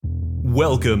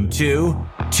Welcome to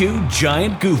Two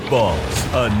Giant Goofballs,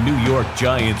 a New York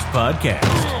Giants podcast.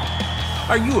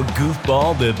 Are you a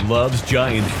goofball that loves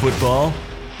Giant football?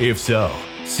 If so,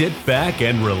 sit back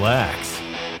and relax.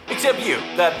 Except you,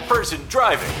 that person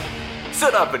driving.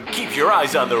 Sit up and keep your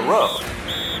eyes on the road.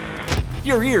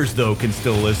 Your ears, though, can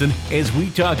still listen as we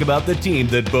talk about the team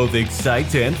that both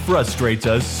excites and frustrates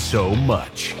us so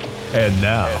much. And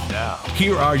now,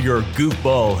 here are your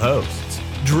goofball hosts,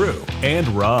 Drew and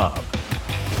Rob.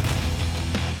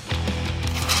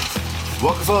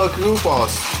 Welcome, fellow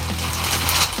goofballs,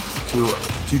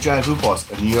 to Two Giant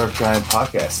Goofballs, a New York Giant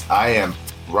podcast. I am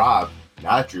Rob,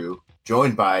 not Drew,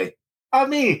 joined by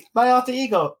me, my alter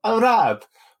ego, Rob.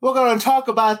 We're going to talk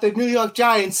about the New York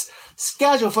Giants'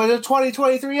 schedule for the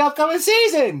 2023 upcoming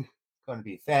season. It's going to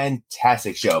be a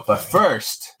fantastic show. But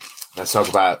first, let's talk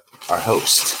about our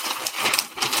host,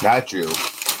 not Drew,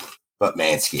 but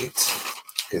Manscaped,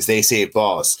 because they save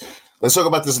balls. Let's talk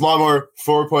about this Lawnmower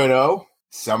 4.0.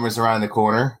 Summer's around the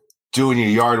corner. Doing your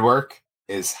yard work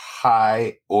is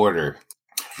high order.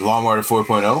 The Lawnmower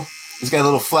 4.0. It's got a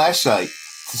little flashlight.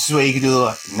 This is where you can do a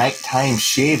little nighttime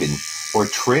shaving or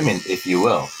trimming, if you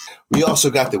will. We also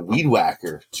got the Weed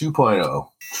Whacker 2.0.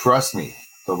 Trust me,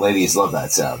 the ladies love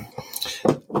that sound.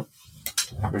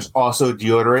 There's also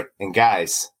deodorant. And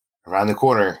guys, around the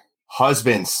corner,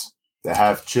 husbands that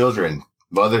have children,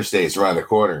 Mother's Day is around the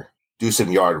corner. Do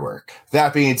some yard work.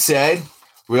 That being said,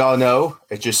 we all know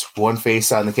it's just one face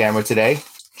on the camera today.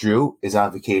 Drew is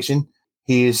on vacation.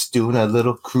 He is doing a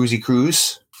little cruisy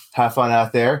cruise. Have fun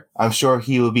out there. I'm sure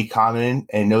he will be commenting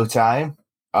in no time.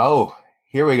 Oh,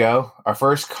 here we go. Our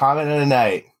first comment of the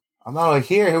night. I'm not like,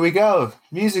 here we go.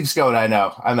 Music's going. I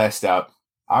know. I messed up.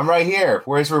 I'm right here.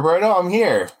 Where's Roberto? I'm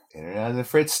here. Internet on the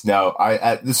Fritz? No,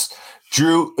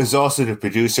 Drew is also the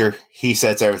producer. He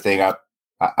sets everything up.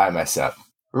 I messed up.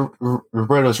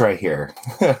 Roberto's right here.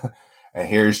 And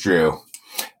here's Drew.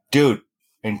 Dude,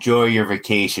 enjoy your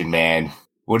vacation, man.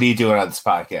 What are you doing on this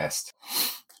podcast?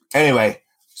 Anyway,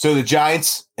 so the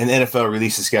Giants and the NFL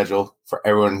released a schedule for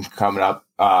everyone coming up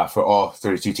for all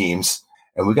 32 teams.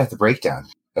 And we got the breakdown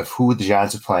of who the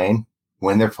Giants are playing,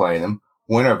 when they're playing them,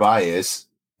 when our bye is,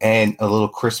 and a little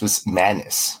Christmas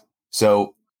madness.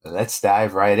 So let's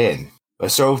dive right in.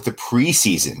 Let's start with the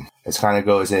preseason. This kind of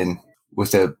goes in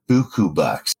with the Buku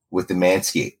Bucks with the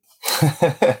Manscaped.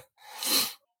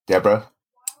 Deborah,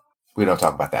 we don't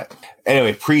talk about that.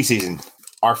 Anyway, preseason.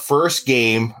 Our first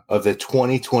game of the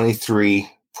 2023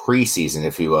 preseason,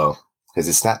 if you will, because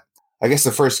it's not, I guess,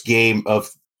 the first game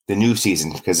of the new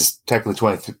season, because it's technically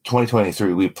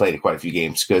 2023. We played quite a few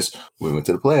games because we went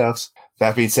to the playoffs.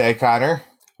 That being said, Connor,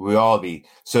 we all be.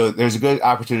 So there's a good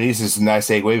opportunity. This is a nice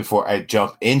segue before I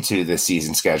jump into the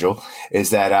season schedule, is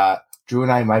that Drew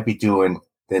and I might be doing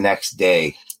the next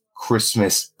day,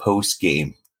 Christmas post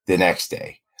game the next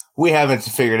day. We haven't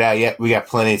figured it out yet. We got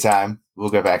plenty of time. We'll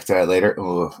get back to that later, and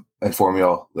we'll inform you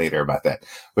all later about that.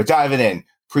 But diving in,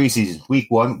 preseason, week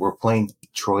 1, we're playing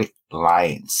Detroit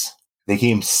Lions. They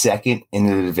came second in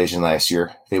the division last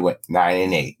year. They went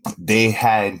 9-8. They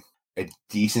had a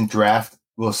decent draft,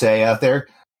 we'll say, out there,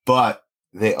 but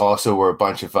they also were a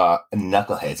bunch of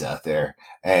knuckleheads out there.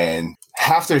 And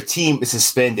half their team is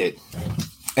suspended,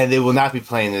 and they will not be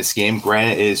playing this game.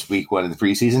 Granted, it is week 1 of the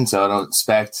preseason, so I don't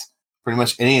expect pretty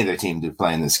much any of their team to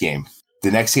play in this game.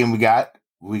 The next game we got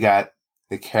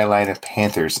the Carolina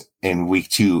Panthers in week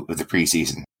 2 of the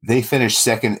preseason. They finished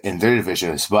second in their division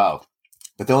as well,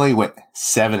 but they only went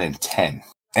 7-10.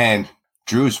 And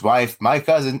Drew's wife, my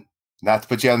cousin, not to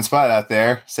put you on the spot out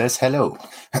there, says hello.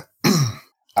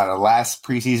 On the last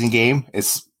preseason game,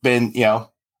 it's been,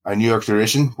 a New York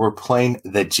tradition. We're playing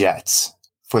the Jets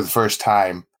for the first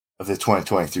time of the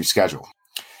 2023 schedule.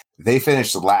 They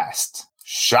finished last.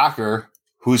 Shocker.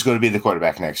 Who's going to be the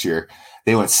quarterback next year?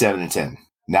 They went 7-10.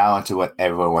 Now onto what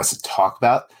everyone wants to talk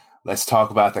about. Let's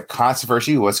talk about the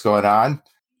controversy. What's going on?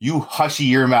 You hushy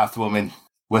your mouth, woman,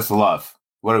 with love.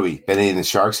 What are we, betting the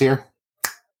Sharks here?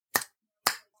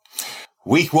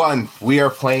 Week 1, we are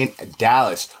playing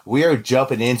Dallas. We are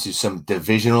jumping into some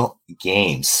divisional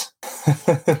games. Do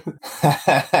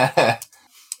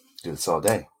this all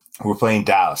day. We're playing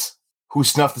Dallas. Who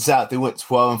snuffed us out? They went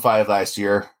 12-5 last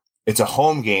year. It's a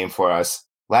home game for us.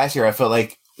 Last year, I felt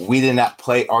like we did not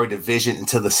play our division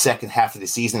until the second half of the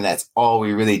season. That's all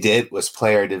we really did was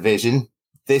play our division.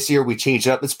 This year, we changed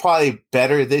it up. It's probably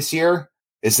better this year.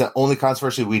 It's the only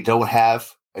controversy we don't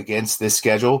have against this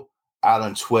schedule out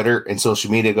on Twitter and social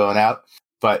media going out.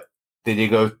 But they did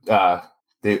go,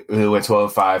 they went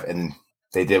 12-5, and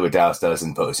they did what Dallas does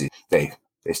in postseason. They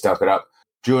stuck it up.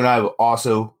 Drew and I will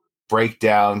also break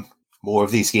down more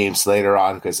of these games later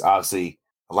on because obviously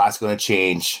A lot's going to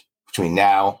change between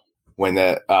now, when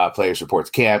the players report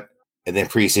to camp, and then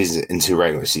preseason into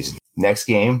regular season. Next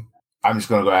game, I'm just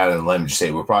going to go out on a limb and just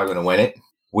say we're probably going to win it.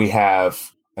 We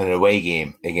have an away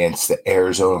game against the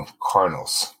Arizona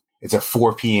Cardinals. It's a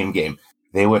 4 p.m. game.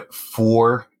 They went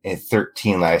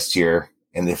 4-13 last year,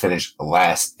 and they finished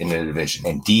last in the division.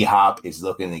 And D-Hop is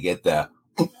looking to get the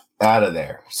out of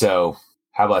there. So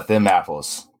how about them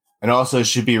apples? And also, it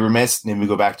should be remiss, and we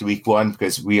go back to week 1,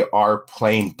 because we are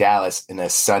playing Dallas in a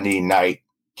Sunday night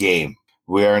game.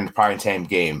 We are in the prime time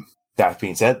game. That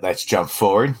being said, let's jump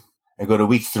forward and go to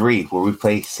week 3, where we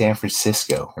play San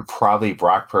Francisco and probably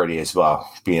Brock Purdy as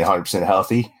well, being 100%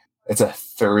 healthy. It's a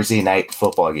Thursday night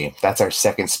football game. That's our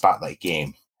second spotlight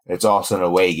game. It's also an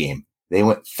away game. They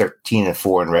went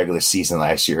 13-4 in regular season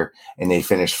last year, and they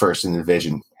finished first in the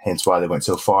division, hence why they went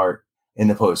so far in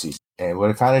the postseason. And what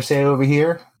did Connor say over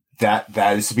here? That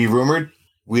is to be rumored.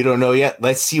 We don't know yet.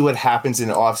 Let's see what happens in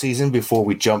the offseason before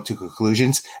we jump to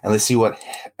conclusions, and let's see what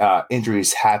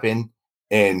injuries happen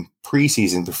in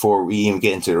preseason before we even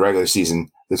get into the regular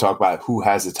season to talk about who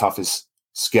has the toughest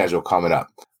schedule coming up.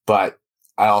 But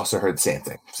I also heard the same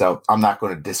thing. So I'm not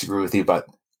going to disagree with you, but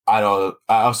I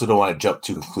also don't want to jump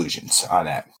to conclusions on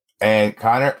that. And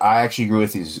Connor, I actually agree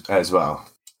with you as well.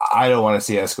 I don't want to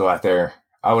see us go out there.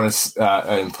 I want to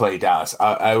and play Dallas.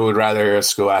 I would rather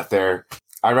us go out there.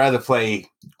 I'd rather play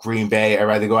Green Bay. I'd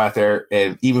rather go out there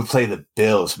and even play the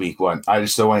Bills week 1. I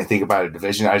just don't want to think about a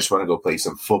division. I just want to go play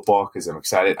some football because I'm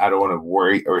excited. I don't want to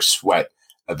worry or sweat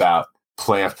about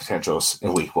playoff potentials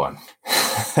in week 1.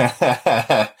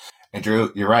 And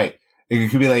Drew, you're right. It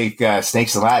could be like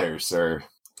snakes and ladders or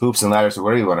hoops and ladders or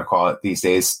whatever you want to call it these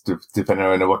days, depending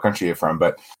on what country you're from.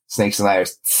 But snakes and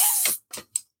ladders.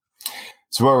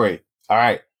 So where are we? All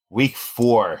right, week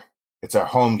 4. It's our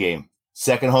home game.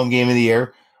 Second home game of the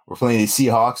year. We're playing the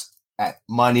Seahawks at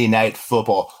Monday Night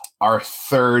Football, our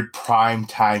third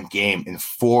primetime game in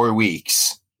 4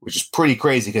 weeks, which is pretty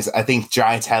crazy because I think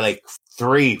Giants had like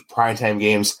 3 primetime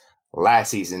games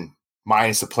last season,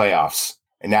 minus the playoffs.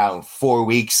 And now in 4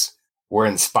 weeks, we're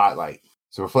in the spotlight.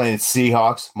 So we're playing the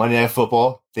Seahawks, Monday Night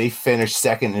Football. They finished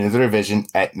second in the division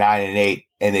at 9-8,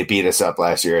 and they beat us up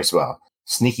last year as well.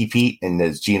 Sneaky Pete and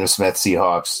the Geno Smith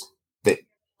Seahawks,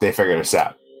 they figured us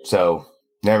out. So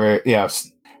never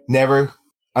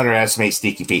underestimate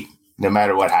Sneaky Pete, no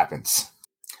matter what happens.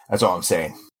 That's all I'm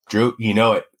saying. Drew, you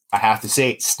know it. I have to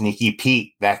say it. Sneaky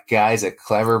Pete, that guy's a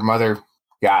clever mother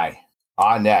guy.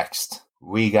 On next,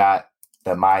 we got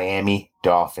the Miami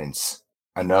Dolphins.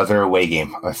 Another away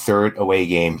game, a third away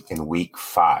game in week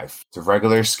 5. It's a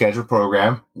regular scheduled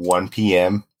program, 1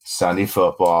 p.m. Sunday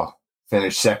football.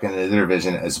 Finished second in the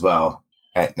division as well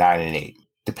at 9-8.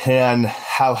 Depending on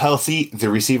how healthy the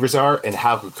receivers are and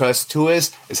how concussed Tua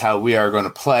is how we are going to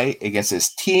play against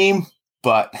this team.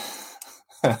 But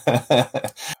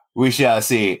we shall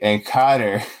see. And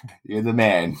Connor, you're the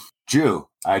man. Drew,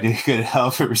 I did good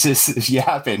help resist this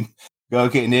yapping. Go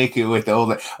get naked with the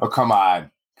old. Oh, come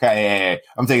on. Okay,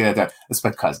 I'm taking that down. That's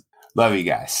my cousin. Love you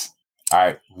guys. All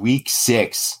right, week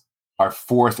 6, our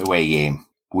 4th away game.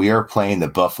 We are playing the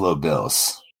Buffalo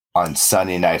Bills on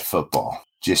Sunday Night Football.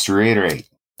 Just to reiterate,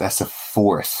 that's the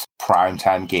 4th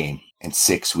primetime game in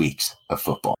 6 weeks of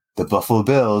football. The Buffalo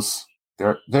Bills,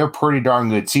 they're a pretty darn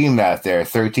good team out there.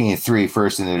 13-3,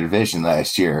 first in the division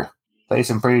last year. Play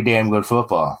some pretty damn good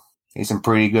football. Made some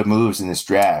pretty good moves in this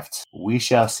draft. We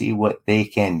shall see what they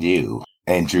can do.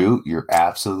 And Drew, you're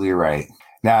absolutely right.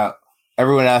 Now,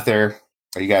 everyone out there,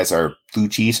 you guys are blue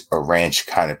cheese or ranch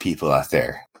kind of people out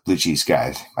there. Blue cheese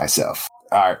guys, myself.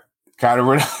 All right, Connor,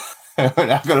 we're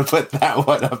not going to put that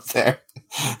one up there.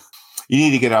 You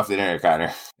need to get off the internet,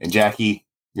 Connor. And Jackie,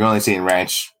 you're only saying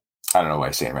ranch. I don't know why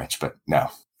I'm saying ranch, but no.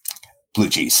 Blue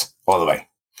cheese, all the way.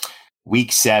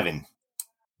 Week 7,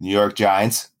 New York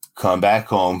Giants come back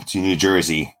home to New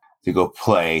Jersey to go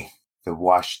play the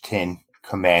Washington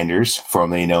Commanders,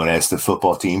 formerly known as the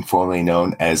football team, formerly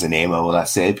known as a name I will not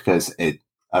say because it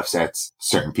upsets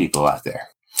certain people out there.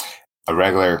 A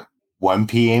regular 1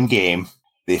 p.m. game.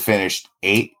 They finished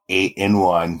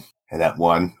 8-1, and that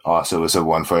one also was a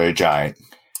one for a Giant.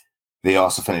 They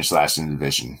also finished last in the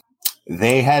division.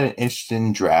 They had an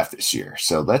interesting draft this year,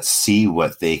 so let's see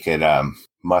what they could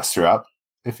muster up,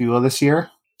 if you will, this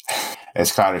year.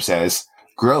 As Connor says,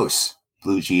 gross.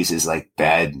 Blue cheese is like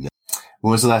bad milk.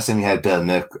 When was the last time you had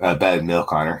bad milk,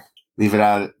 Connor? Leave it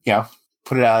out,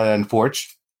 put it out on the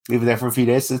porch, leave it there for a few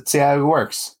days. Let's see how it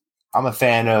works. I'm a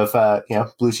fan of,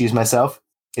 blue cheese myself.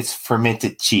 It's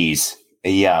fermented cheese.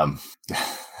 Yum.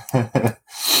 Kind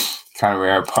of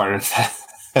rare part of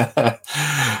that.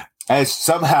 As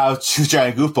somehow two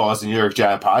giant goofballs, the New York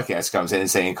Giant podcast comes in and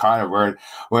saying, Connor,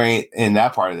 we're in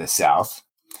that part of the South.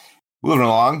 Moving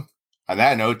along, on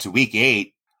that note, to week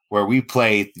 8, where we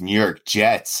play the New York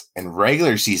Jets in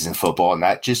regular season football,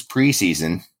 not just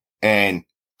preseason. And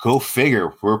go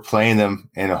figure, we're playing them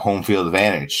in a home field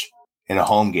advantage in a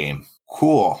home game.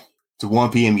 Cool. It's a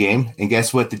 1 p.m. game. And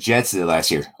guess what the Jets did last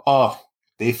year? Oh,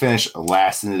 they finished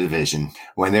last in the division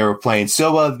when they were playing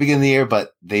so well at the beginning of the year,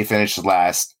 but they finished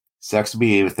last. Sucks to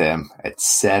be with them at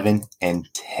 7-10.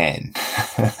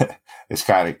 It's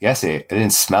kind of, guess it. I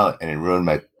didn't smell it and it ruined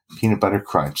my peanut butter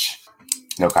crunch.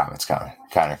 No comments, Connor.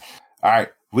 All right,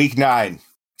 week 9.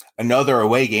 Another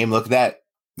away game. Look at that.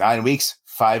 9 weeks,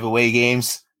 5 away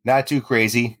games. Not too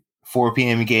crazy. 4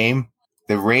 p.m. game.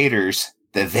 The Raiders,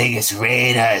 the Vegas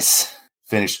Raiders,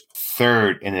 finished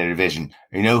 3rd in the division.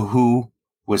 You know who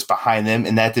was behind them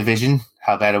in that division?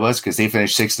 How bad it was? Because they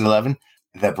finished 6-11.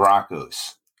 The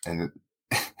Broncos. And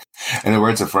in the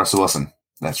words of Russell Wilson,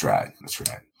 that's right.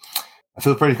 I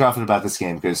feel pretty confident about this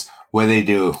game because what they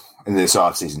do in this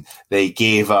offseason, they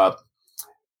gave up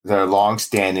their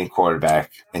long-standing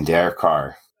quarterback in Derek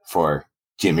Carr for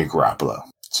Jimmy Garoppolo.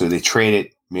 So they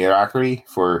traded mediocrity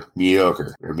for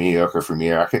mediocre, or mediocre for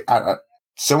mediocrity.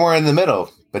 Somewhere in the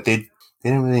middle, but they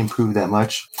didn't really improve that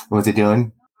much what they're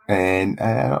doing. And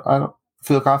I don't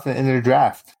feel confident in their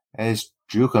draft. As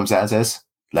Drew comes out and says,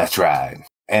 let's ride.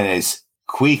 And as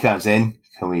Quee comes in,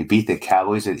 can we beat the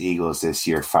Cowboys or the Eagles this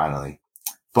year finally?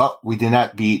 But we did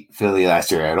not beat Philly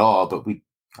last year at all, but we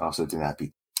also did not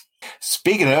beat.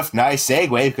 Speaking of, nice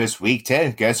segue, because week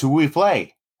 10, guess who we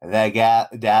play? The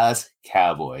Dallas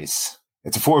Cowboys.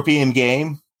 It's a 4 p.m.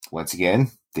 game. Once again,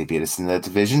 they beat us in that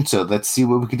division, so let's see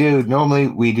what we can do. Normally,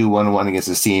 we do 1-1 against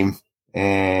this team,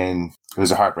 and it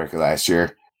was a heartbreaker last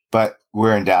year. But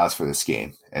we're in Dallas for this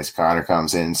game. As Connor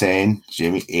comes in saying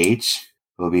Jimmy H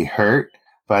will be hurt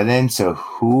by then, so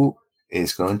who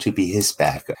is going to be his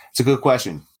backup? It's a good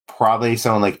question. Probably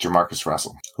someone like Jamarcus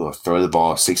Russell, who will throw the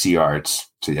ball 60 yards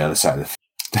to the other side of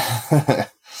the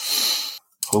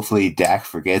Hopefully Dak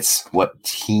forgets what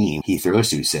team he throws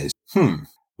to, says.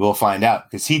 We'll find out,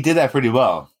 because he did that pretty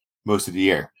well most of the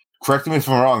year. Correct me if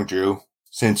I'm wrong, Drew,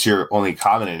 since you're only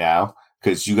commenting now,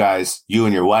 because you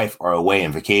and your wife are away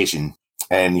on vacation,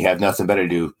 and you have nothing better to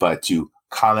do but to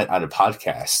comment on a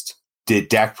podcast. Did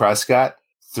Dak Prescott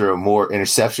throw more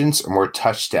interceptions or more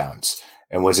touchdowns?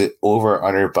 And was it over or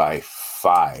under by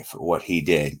 5, what he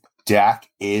did? Dak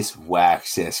is whack,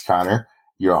 says Connor.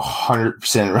 You're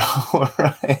 100%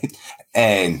 right.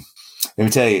 And let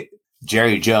me tell you,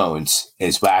 Jerry Jones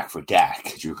is whack for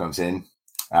Dak. Drew comes in.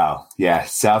 Oh, yeah,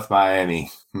 South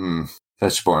Miami.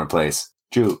 Such a boring place.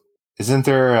 Drew, isn't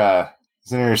there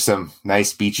some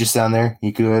nice beaches down there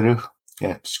you could go to?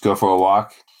 Yeah, just go for a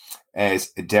walk. As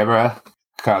Deborah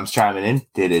comes chiming in,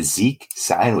 did a Zeke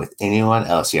sign with anyone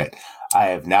else yet? I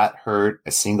have not heard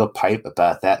a single pipe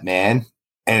about that man.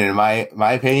 And in my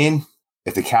opinion,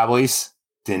 if the Cowboys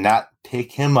did not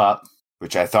pick him up,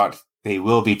 which I thought they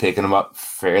will be picking him up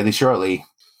fairly shortly,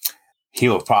 he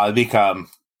will probably become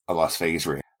a Las Vegas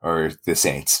Raider or the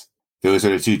Saints. Those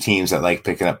are the two teams that like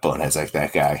picking up boneheads like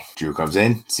that guy. Drew comes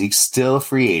in. Zeke's still a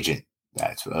free agent.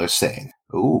 That's what I was saying.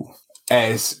 Ooh.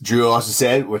 As Drew also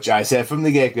said, which I said from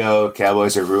the get-go,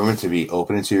 Cowboys are rumored to be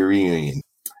open to a reunion.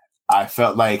 I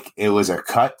felt like it was a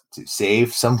cut to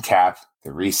save some cap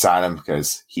to re-sign him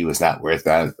because he was not worth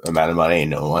that amount of money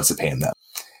and no one wants to pay him that.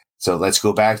 So let's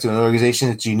go back to an organization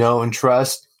that you know and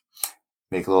trust,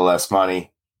 make a little less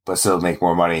money, but still make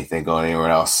more money than going anywhere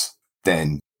else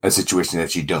than a situation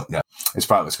that you don't know. It's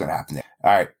probably what's going to happen there.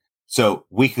 All right. So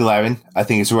week 11, I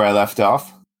think is where I left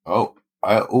off.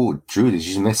 Drew, did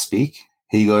you misspeak?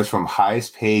 He goes from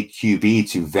highest paid QB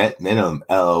to vet minimum.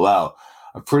 LOL.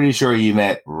 I'm pretty sure you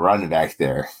meant running back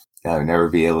there. I'll never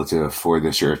be able to afford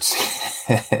the shirts.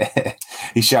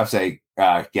 He shops at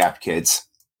Gap Kids.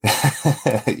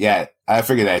 Yeah, I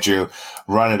figured that, Drew.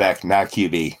 Running back, not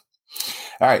QB.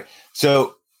 All right.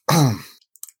 So,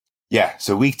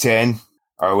 so week 10,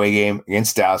 our away game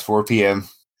against Dallas, 4 p.m.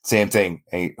 Same thing.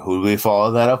 And who do we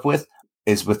follow that up with?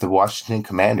 Is with the Washington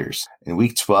Commanders. In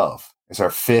week 12, it's our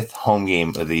 5th home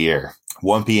game of the year.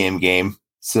 1 p.m. game.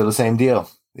 Still the same deal.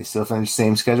 They still finished the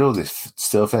same schedule. They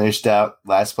still finished out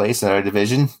last place in our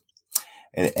division.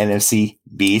 An NFC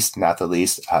beast, not the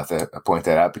least. I have to point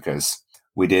that out because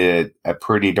we did a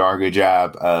pretty darn good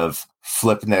job of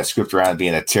flipping that script around,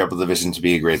 being a terrible division to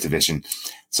be a great division.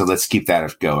 So let's keep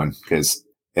that going because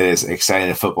it is exciting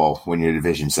in football when your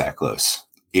division's that close,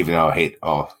 even though I hate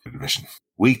all the division.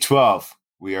 Week 12,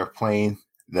 we are playing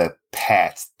the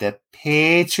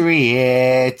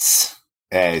Patriots,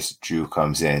 as Drew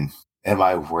comes in. am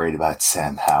I worried about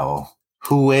Sam Howell?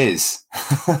 Who is?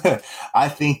 I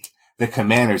think the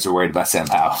Commanders are worried about Sam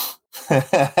Howell.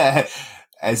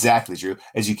 Exactly, Drew.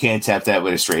 As you can't tap that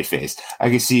with a straight face. I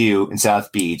can see you in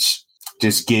South Beach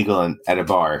just giggling at a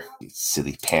bar. You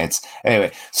silly pants.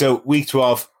 Anyway, so week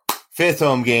 12, 5th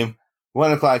home game,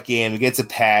 1 o'clock game against the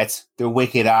Pats. They're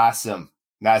wicked awesome.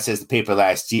 Not says the paper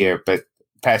last year, but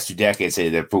past 2 decades say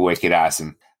they're wicked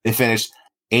awesome. They finished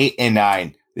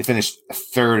 8-9. They finished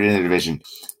 3rd in the division.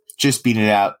 Just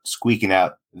squeaking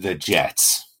out the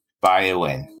Jets by a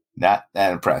win. Not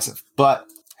that impressive. But,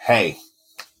 hey,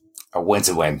 a win's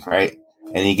a win, right?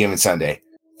 Any given Sunday.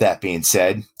 That being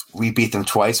said, we beat them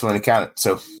twice when it counted.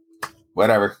 So,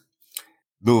 whatever.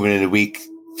 Moving into week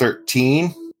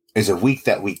 13 is a week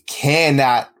that we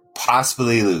cannot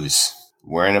possibly lose.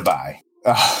 We're in a bye.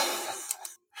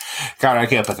 Connor, I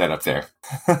can't put that up there.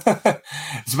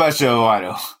 It's about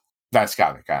Showano. That's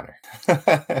Connor.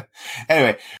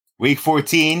 Anyway, week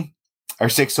 14, our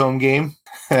 6th home game,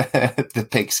 the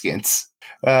Pigskins.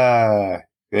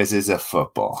 This is a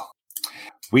football.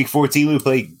 Week 14, we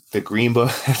played the Green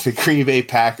Bay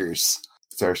Packers.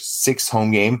 It's our 6th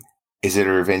home game. Is it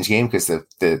a revenge game? Because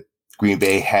the Green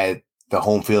Bay had the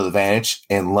home field advantage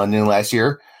in London last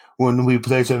year when we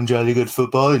played some jolly good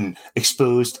football and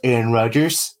exposed Aaron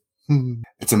Rodgers.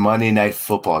 It's a Monday Night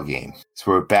Football game.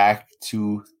 So we're back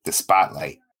to the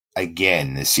spotlight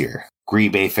again this year.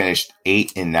 Green Bay finished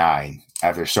 8-9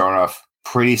 after starting off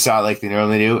pretty solid like they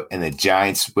normally do, and the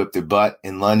Giants whipped their butt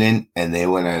in London, and they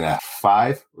went on a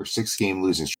 5 or 6 game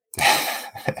losing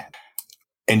streak.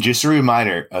 And just a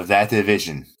reminder of that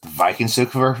division, the Vikings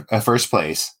took first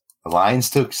place, the Lions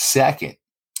took 2nd,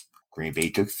 Green Bay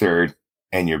took 3rd,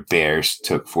 and your Bears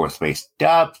took 4th place.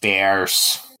 The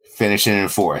Bears finishing in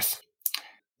 4th.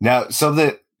 Now,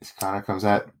 something Connor comes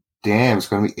out, damn, it's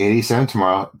going to be 87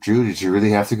 tomorrow. Drew, did you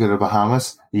really have to go to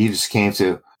Bahamas? You just came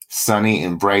to sunny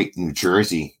and bright New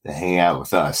Jersey to hang out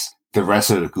with us, the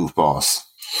rest of the goofballs.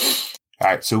 All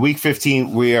right, so week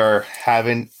 15, we are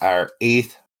having our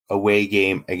 8th away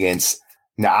game against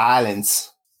New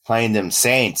Orleans, playing them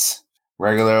Saints.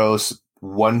 Regular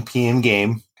 1 p.m.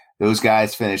 game. Those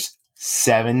guys finished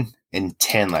 7-10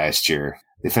 last year.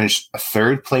 They finished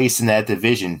 3rd place in that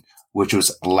division, which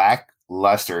was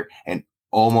lackluster and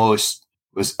almost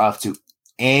was up to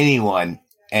anyone.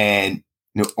 And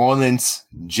New Orleans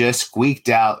just squeaked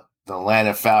out the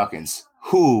Atlanta Falcons,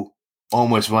 who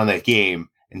almost won that game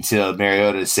until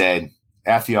Mariota said,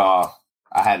 F y'all,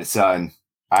 I had a son,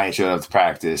 I ain't showing up to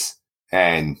practice,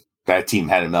 and that team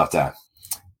had a meltdown.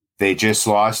 They just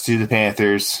lost to the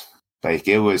Panthers. Like,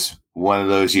 it was one of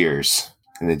those years,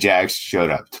 and the Jags showed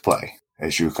up to play.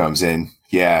 As Drew comes in,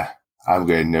 yeah, I'm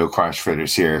good, no crunch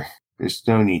fritters here. There's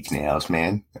no need to nails,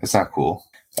 man. That's not cool.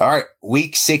 All right,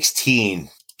 week 16.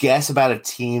 Guess about a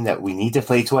team that we need to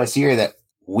play twice a year that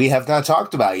we have not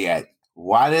talked about yet.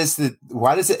 Why does the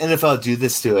NFL do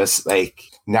this to us like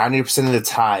 90% of the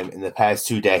time in the past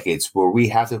 2 decades, where we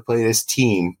have to play this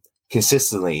team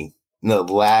consistently in the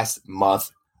last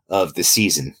month of the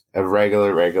season of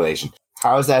regulation?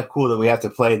 How is that cool that we have to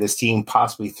play this team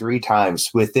possibly 3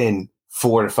 times within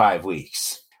 4 to 5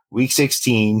 weeks? Week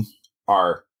 16,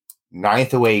 our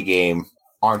 9th away game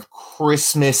on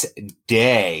Christmas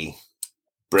Day.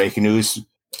 Breaking news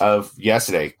of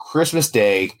yesterday. Christmas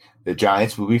Day, the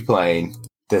Giants will be playing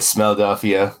the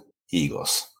Philadelphia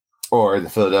Eagles or the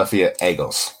Philadelphia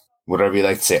Eagles, whatever you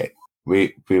like to say it.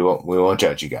 We won't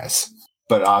judge you guys.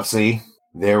 But obviously,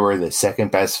 they were the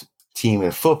 2nd best team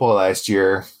in football last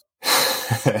year.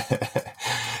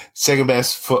 2nd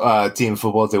best team in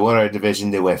football. They won our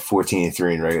division. They went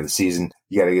 14-3 in regular season.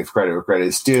 You got to give credit where credit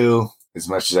is due. As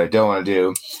much as I don't want to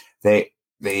do, they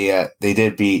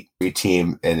did beat a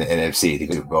team in the NFC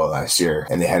to Super Bowl last year,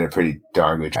 and they had a pretty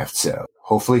darn good draft. So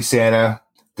hopefully Santa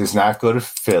does not go to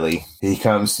Philly. He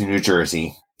comes to New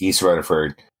Jersey, East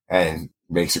Rutherford, and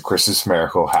makes a Christmas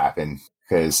miracle happen.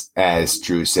 Because as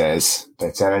Drew says,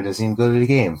 that Santa doesn't even go to the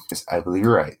game. I believe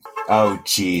you're right. Oh,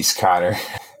 geez, Connor.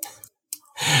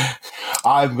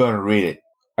 I'm going to read it.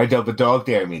 I double dog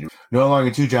dare me. No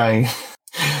longer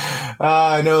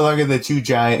no longer the 2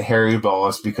 giant hairy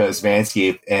balls because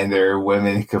Manscaped and their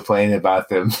women complain about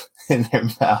them in their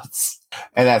mouths.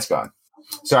 And that's gone.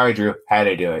 Sorry, Drew. Had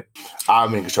to do it.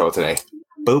 I'm in control today.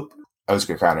 Boop. That was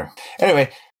good, Connor.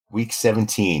 Anyway, week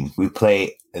 17, we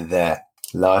play the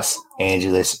Los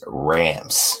Angeles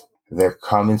Rams. They're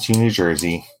coming to New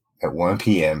Jersey at 1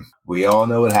 p.m. We all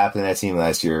know what happened to that team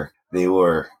last year. They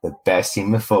were the best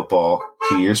team in football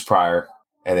 2 years prior,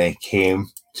 and they came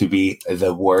to be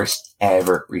the worst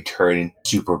ever returning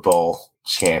Super Bowl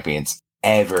champions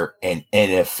ever in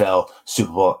NFL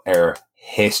Super Bowl era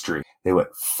history. They went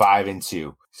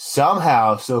 5-2.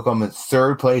 Somehow still come in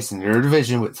third place in their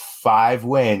division with 5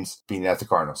 wins, beating out the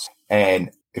Cardinals. And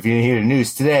if you didn't hear the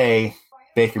news today,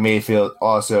 Baker Mayfield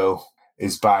also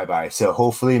is bye-bye. So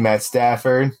hopefully Matt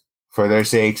Stafford, for their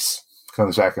sakes,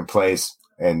 comes back and plays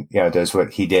and does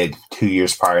what he did 2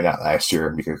 years prior, not last year,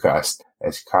 because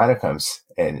as Connor comes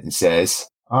in and says,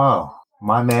 "Oh,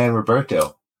 my man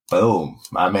Roberto." Boom,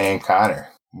 my man Connor.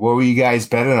 What were you guys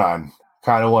betting on?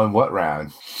 Connor won what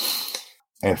round?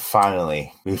 And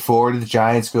finally, before the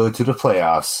Giants go to the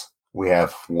playoffs, we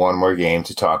have one more game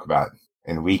to talk about.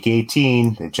 In Week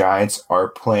 18, the Giants are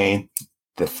playing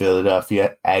the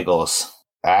Philadelphia Eagles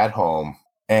at home.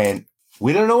 And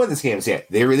we don't know when this game is yet.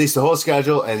 They released the whole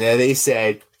schedule, and then they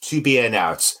said to be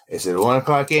announced. Is it a 1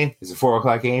 o'clock game? Is it a 4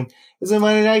 o'clock game? Is it a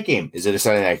Monday night game? Is it a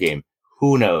Sunday night game?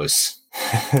 Who knows?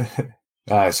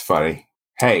 That's funny.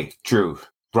 Hey, Drew,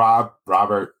 Rob,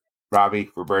 Robert,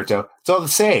 Robbie, Roberto, it's all the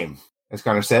same. As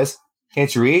Connor says,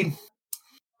 can't you read?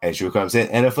 As Drew comes in,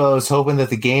 NFL is hoping that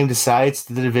the game decides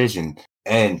the division.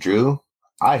 And Drew,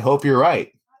 I hope you're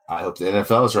right. I hope the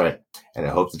NFL is right. And I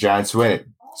hope the Giants win it.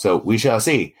 So we shall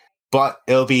see. But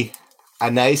it'll be a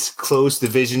nice close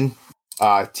division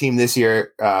team this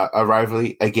year. A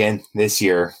rivalry again this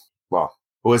year. Well,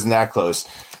 it wasn't that close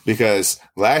because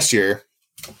last year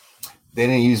they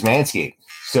didn't use Manscaped.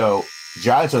 So the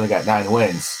Giants only got 9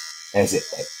 wins. As the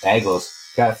Eagles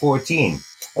got 14.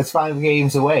 That's 5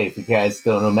 games away if you guys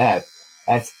don't know math.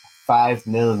 That's 5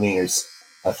 millimeters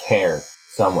of hair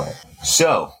somewhere.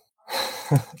 So,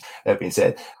 that being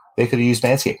said, they could have used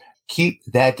Manscaped. Keep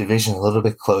that division a little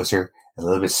bit closer and a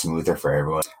little bit smoother for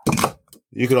everyone.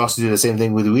 You could also do the same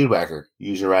thing with the Weed Whacker.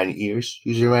 Use it around your ears,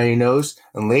 use it around your nose.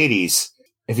 And ladies,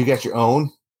 if you got your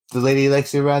own, the lady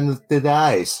likes it around the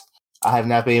eyes. I have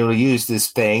not been able to use this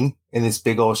thing in this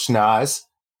big old schnoz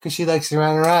because she likes it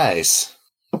around her eyes.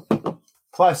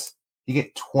 Plus, you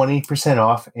get 20%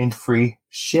 off and free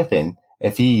shipping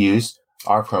if you use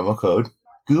our promo code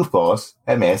Goofballs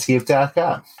at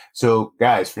Manscaped.com. So,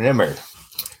 guys, remember,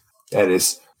 that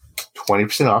is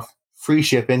 20% off, free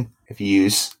shipping if you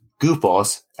use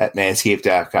Goofballs at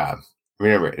Manscaped.com.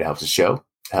 Remember, it helps the show,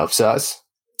 it helps us.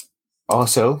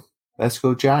 Also, let's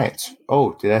go Giants.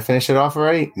 Oh, did I finish it off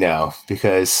already? No,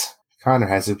 because Connor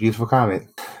has a beautiful comment.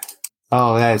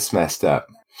 Oh, that's messed up.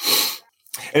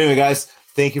 Anyway, guys,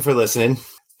 thank you for listening.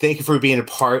 Thank you for being a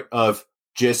part of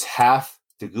just half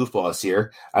the Goofballs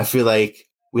here. I feel like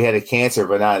we had a cancer,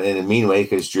 but not in a mean way,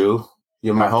 because Drew,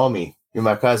 you're my homie. You're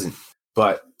my cousin.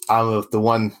 But I'm the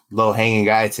one low-hanging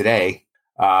guy today.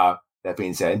 That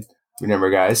being said, remember,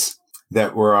 guys,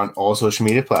 that we're on all social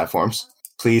media platforms.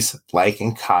 Please like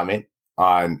and comment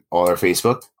on all our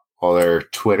Facebook, all our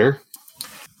Twitter.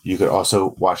 You could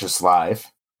also watch us live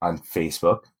on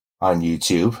Facebook, on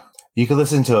YouTube. You can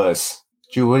listen to us.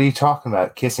 Drew, what are you talking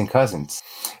about? Kissing cousins.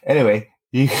 Anyway,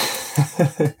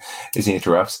 as he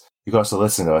interrupts, you can also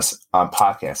listen to us on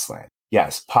Podcast Land.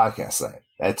 Yes, Podcast Land.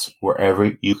 That's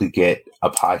wherever you could get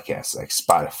a podcast, like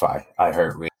Spotify,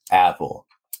 iHeartRadio, Apple,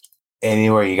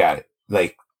 anywhere you got it.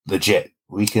 Like, legit.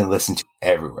 We can listen to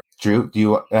everywhere. Drew, do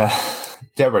you,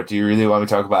 Deborah, do you really want me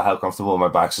to talk about how comfortable my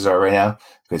boxes are right now?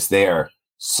 Because they are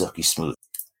silky smooth.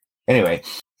 Anyway,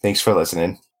 thanks for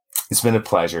listening. It's been a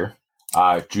pleasure.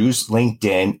 Drew's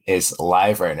LinkedIn is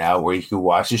live right now where you can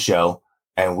watch the show.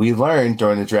 And we learned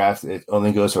during the draft it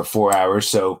only goes for 4 hours,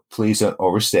 so please don't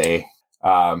overstay.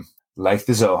 Like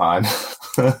the Zohan.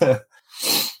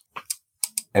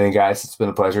 And then, guys, it's been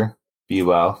a pleasure. Be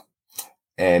well.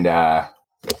 And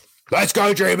let's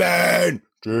go, J-Man!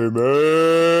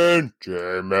 J-Man!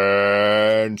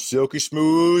 J-Man! Silky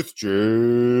smooth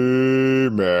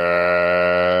J-Man!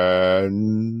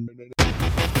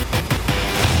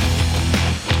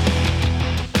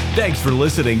 Thanks for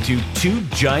listening to Two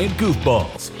Giant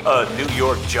Goofballs, a New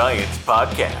York Giants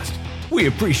podcast. We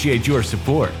appreciate your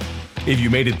support. If you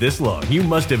made it this long, you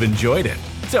must have enjoyed it.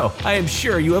 So I am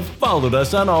sure you have followed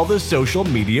us on all the social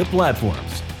media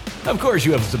platforms. Of course,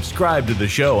 you have subscribed to the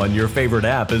show on your favorite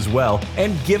app as well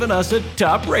and given us a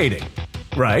top rating.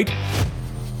 Right?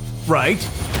 Right?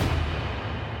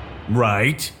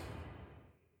 Right?